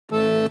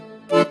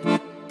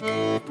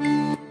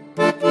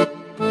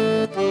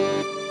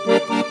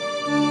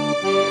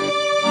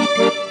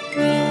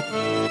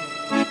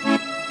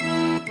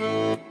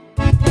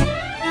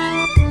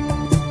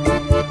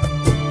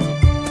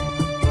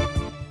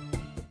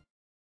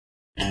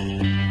Take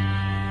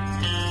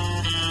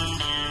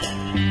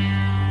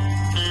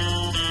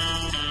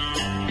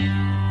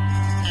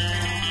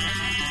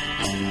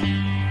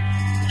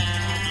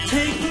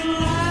the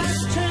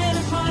last train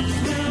to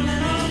Clarksville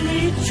and I'll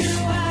meet you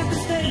at the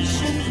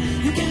station.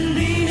 You can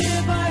be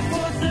here by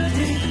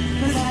 4:30,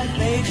 cause I've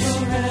made your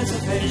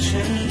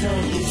reservation.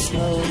 Don't be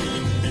slow.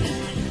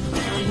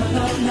 No,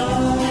 no, no.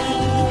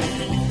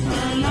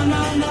 No,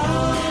 no, no.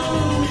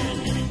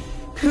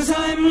 Cause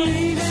I'm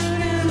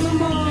leaving in the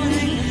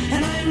morning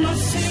and I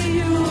must see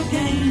you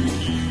again.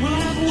 We'll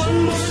have one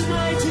more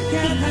night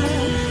together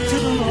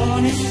till the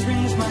morning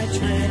brings my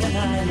train and I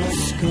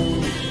must go.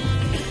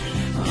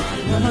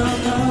 No, no,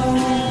 no,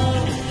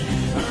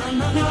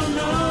 no, no,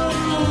 no.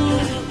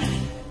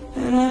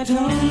 And I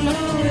don't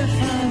know if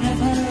I'm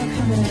ever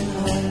coming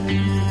home.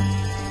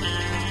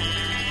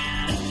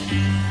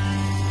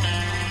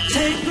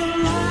 Take the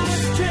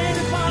last train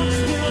to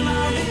Clarksville,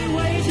 I'll be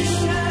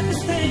waiting at the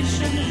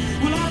station.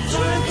 We'll have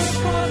time for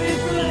coffee,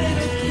 for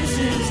later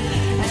kisses,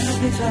 and a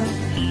bit of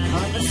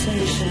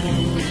conversation.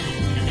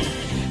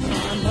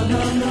 No,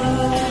 no, no,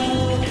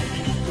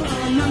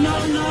 no, no,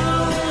 no.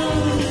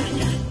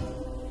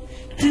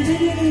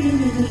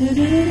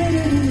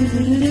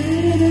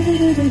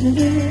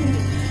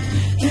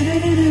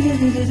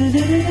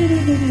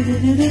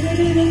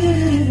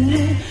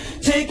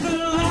 Take the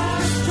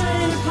last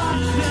train to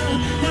Clarksville.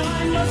 Now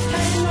I must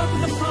hang up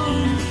the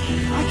phone.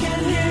 I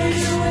can't hear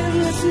you in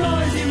this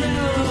noisy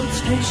railroad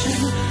station.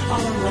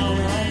 All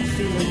alone I'm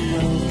feeling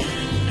low.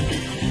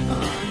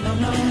 No,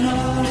 no, no.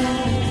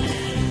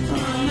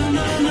 No,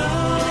 no, no.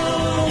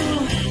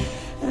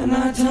 And I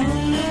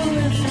don't know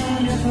if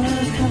I'm ever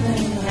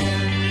coming home.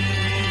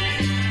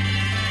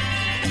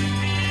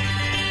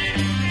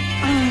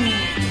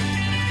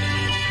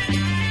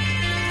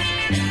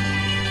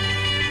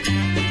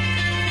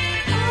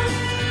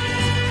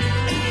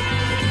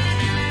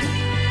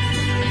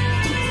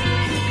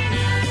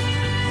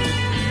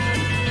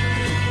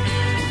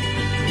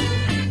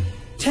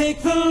 Take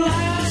the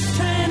last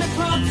train to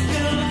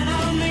Clarksville and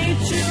I'll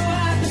meet you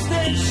at the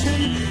station.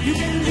 You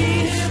can be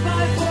here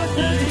by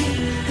 4:30,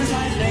 cause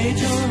I've made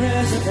your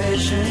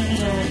reservation.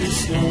 Don't be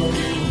slow.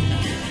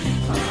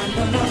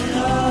 No, no,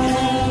 no.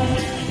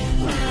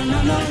 No,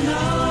 no,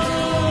 no.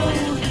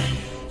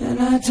 And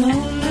I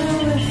don't know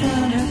if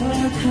I'm ever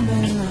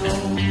coming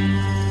home.